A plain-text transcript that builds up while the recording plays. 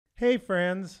Hey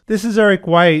friends, this is Eric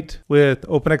White with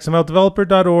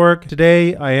OpenXMLDeveloper.org.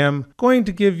 Today I am going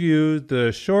to give you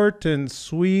the short and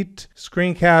sweet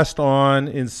screencast on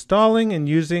installing and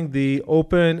using the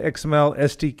OpenXML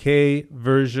Sdk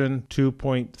version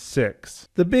 2.6.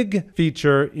 The big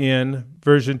feature in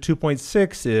version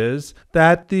 2.6 is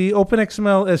that the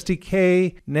OpenXML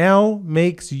SDK now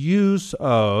makes use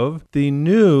of the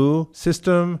new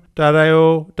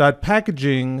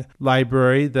system.io.packaging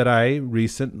library that I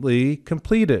recently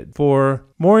completed. For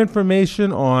more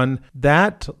information on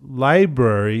that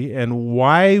library and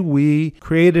why we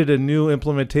created a new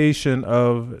implementation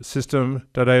of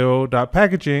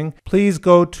system.io.packaging, please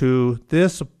go to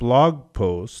this blog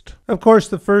post. Of course,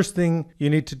 the first thing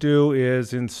you need to do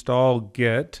is install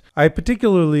Git. I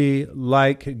particularly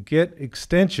like Git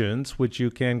extensions, which you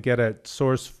can get at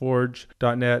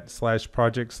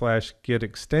sourceforge.net/project/Git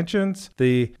extensions.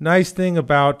 The nice thing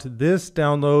about this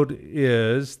download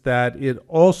is that it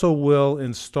also will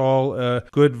install a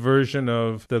good version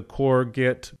of the core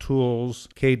Git tools,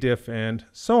 kdiff, and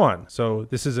so on. So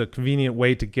this is a convenient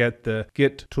way to get the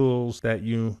Git tools that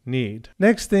you need.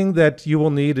 Next thing that you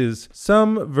will need is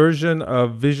some version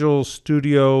of Visual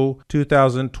Studio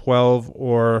 2012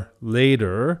 or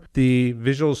later. The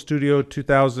Visual Studio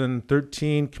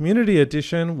 2013 Community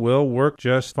Edition will work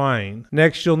just fine.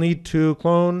 Next, you'll need to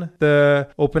clone the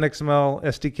OpenXML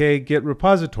SDK Git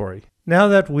repository. Now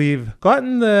that we've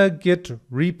gotten the Git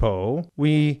repo,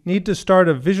 we need to start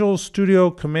a Visual Studio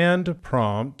command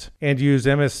prompt and use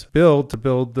MS-build to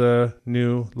build the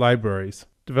new libraries.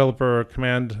 Developer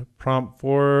command prompt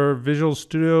for Visual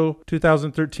Studio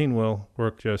 2013 will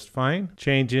work just fine.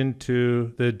 Change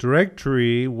into the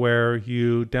directory where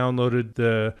you downloaded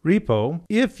the repo.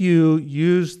 If you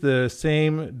use the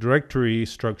same directory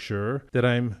structure that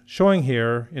I'm showing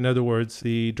here, in other words,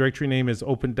 the directory name is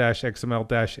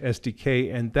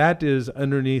open-xml-sdk, and that is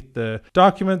underneath the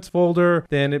documents folder,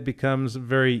 then it becomes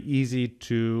very easy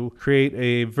to create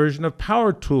a version of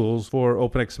Power Tools for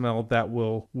OpenXML that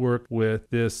will work with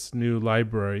this new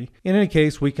library. In any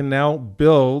case, we can now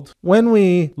build. When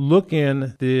we look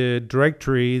in the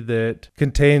directory that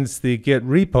contains the Git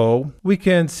repo, we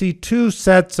can see two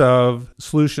sets of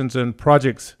solutions and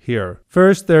projects here.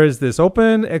 First, there is this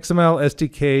OpenXML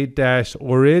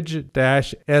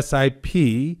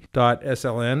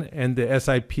SDK-orig-sip.sln, and the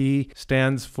SIP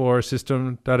stands for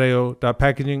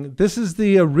system.io.packaging. This is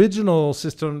the original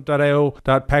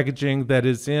system.io.packaging that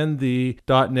is in the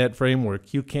 .NET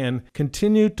framework. You can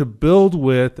continue to build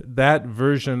with that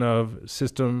version of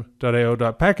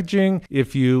system.io.packaging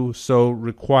if you so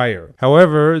require.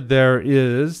 However, there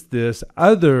is this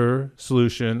other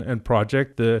solution and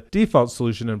project, the default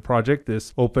solution and project,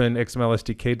 this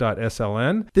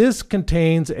OpenXML-SDK.sln. This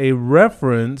contains a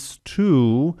reference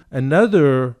to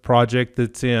another project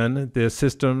that's in the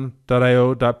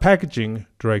system.io.packaging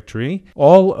directory.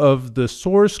 All of the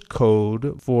source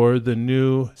code for the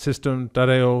new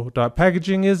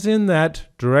system.io.packaging is in that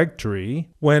directory.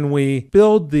 When we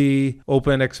build the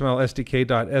OpenXML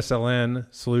SDK.sln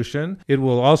solution, it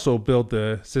will also build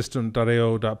the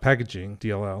system.io.packaging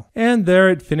DLL. And there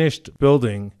it finished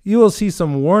building. You will see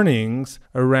some warnings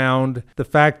around the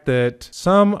fact that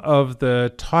some of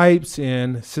the types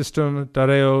in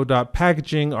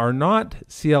system.io.packaging are not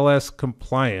CLS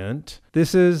compliant.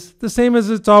 This is the same as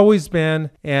it's always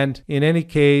been, and in any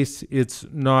case, it's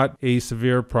not a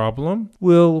severe problem.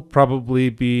 We'll probably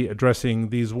be addressing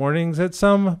these warnings at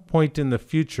some point in the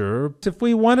future. If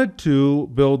we wanted to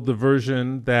build the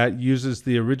version that uses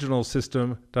the original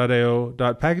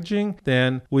system.io.packaging,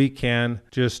 then we can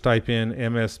just type in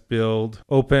ms-build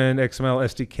OpenXML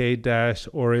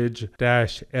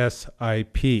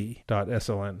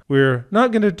SDK-orig-sip.sln. We're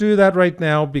not going to do that right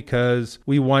now because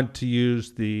we want to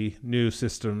use the new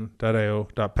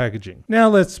system.io.packaging. Now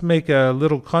let's make a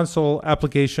little console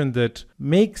application that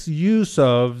makes use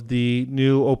of the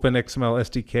new OpenXML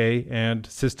SDK and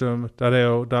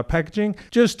system.io.packaging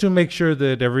just to make sure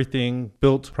that everything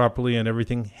built properly and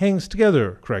everything hangs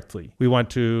together correctly. We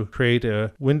want to create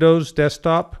a Windows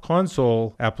desktop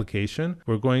console application.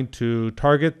 We're going to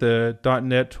target the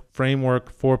 .NET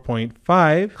Framework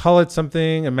 4.5, call it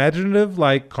something imaginative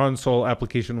like console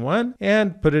application 1,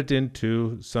 and put it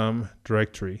into some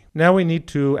directory. Now we need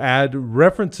to add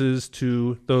references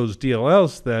to those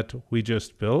DLLs that we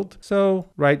just built. So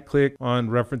right click on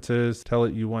references, tell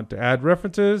it you want to add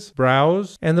references,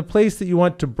 browse, and the place that you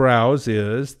want to browse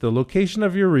is the location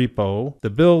of your repo, the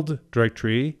build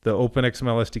directory, the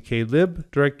OpenXML SDK lib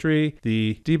directory,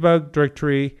 the debug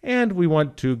directory, and we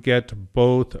want to get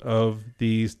both of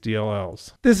these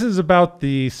DLLs. This is about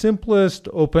the simplest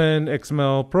Open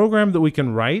XML program that we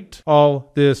can write.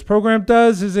 All this program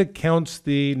does is it counts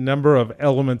the number of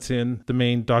elements in the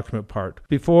main document part.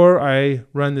 Before I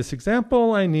run this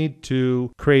example, I need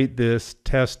to create this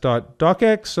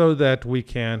test.docx so that we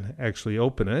can actually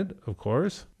open it, of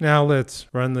course. Now let's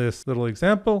run this little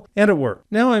example, and it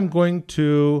worked. Now I'm going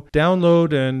to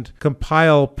download and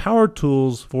compile Power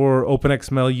Tools for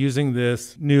OpenXML using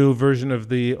this new version of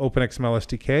the OpenXML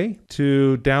SDK.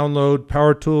 To download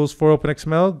Power Tools for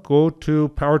OpenXML, go to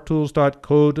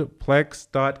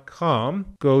powertools.codeplex.com,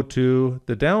 go to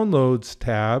the Downloads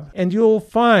tab, and you'll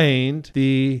find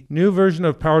the new version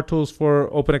of Power Tools for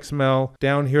OpenXML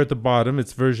down here at the bottom.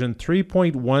 It's version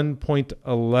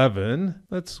 3.1.11.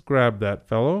 Let's grab that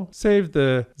fellow. Save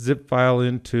the zip file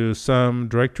into some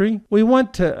directory. We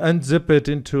want to unzip it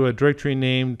into a directory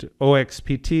named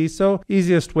oxpt, so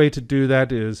easiest way to do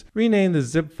that is rename the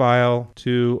zip file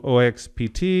to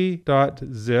oxpt.zip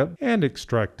and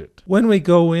extract it. When we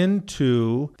go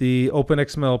into the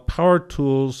OpenXML Power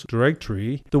Tools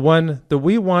directory, the one that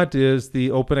we want is the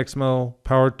OpenXML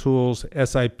Power Tools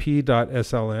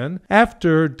sip.sln.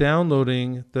 After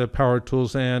downloading the Power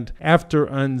Tools and after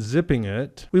unzipping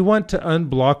it, we want to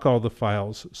unblock all the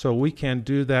files. So we can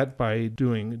do that by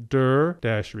doing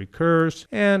dir-recurse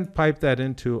and pipe that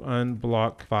into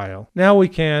unblock file. Now we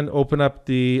can open up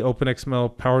the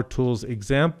OpenXML Power Tools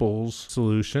examples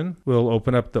solution. We'll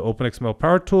open up the OpenXML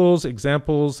Power Tools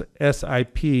examples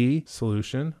SIP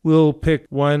solution. We'll pick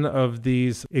one of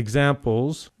these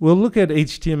examples. We'll look at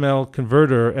HTML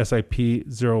converter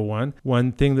SIP01.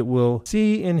 One thing that we'll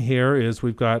see in here is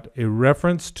we've got a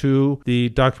reference to the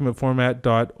document format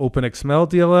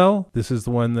 .openxml DLL. This is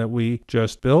the one that we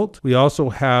just built. We also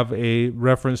have a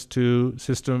reference to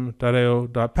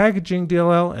system.io.packaging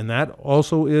DLL, and that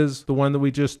also is the one that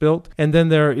we just built. And then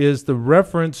there is the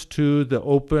reference to the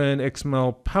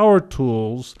OpenXML Power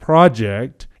Tools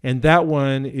project, and that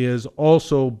one is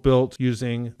also built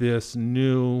using this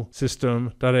new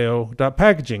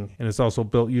system.io.packaging, and it's also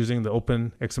built using the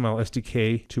OpenXML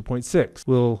SDK 2.6.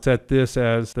 We'll set this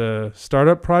as the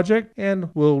startup project,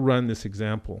 and we'll run this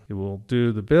example. It will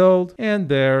do the build, and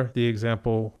there the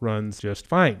example runs just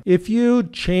fine. If you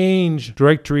change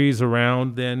directories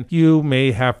around, then you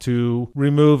may have to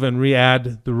remove and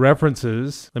re-add the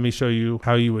references. Let me show you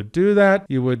how you would do that.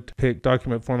 You would pick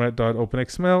document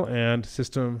format.openxml and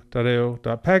system.io.packaging,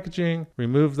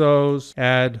 remove those,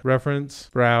 add reference,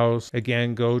 browse,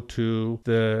 again go to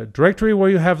the directory where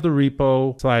you have the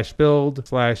repo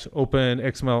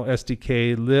 /build/openxml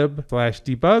SDK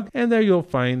lib/debug, and there you'll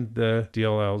find the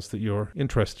DLLs that you're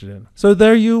interested in. So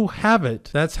there you have it.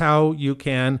 That's how you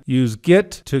can use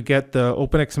Git to get the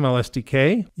OpenXML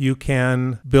SDK. You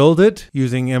can build it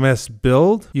using MS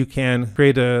Build. You can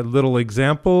create a little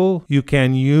example. You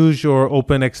can use your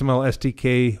OpenXML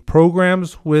SDK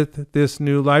programs with this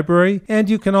new library, and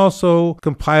you can also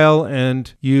compile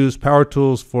and use Power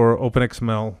Tools for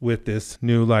OpenXML with this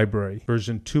new library,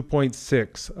 version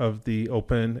 2.6 of the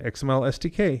OpenXML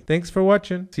SDK. Thanks for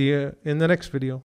watching. See you in the next video.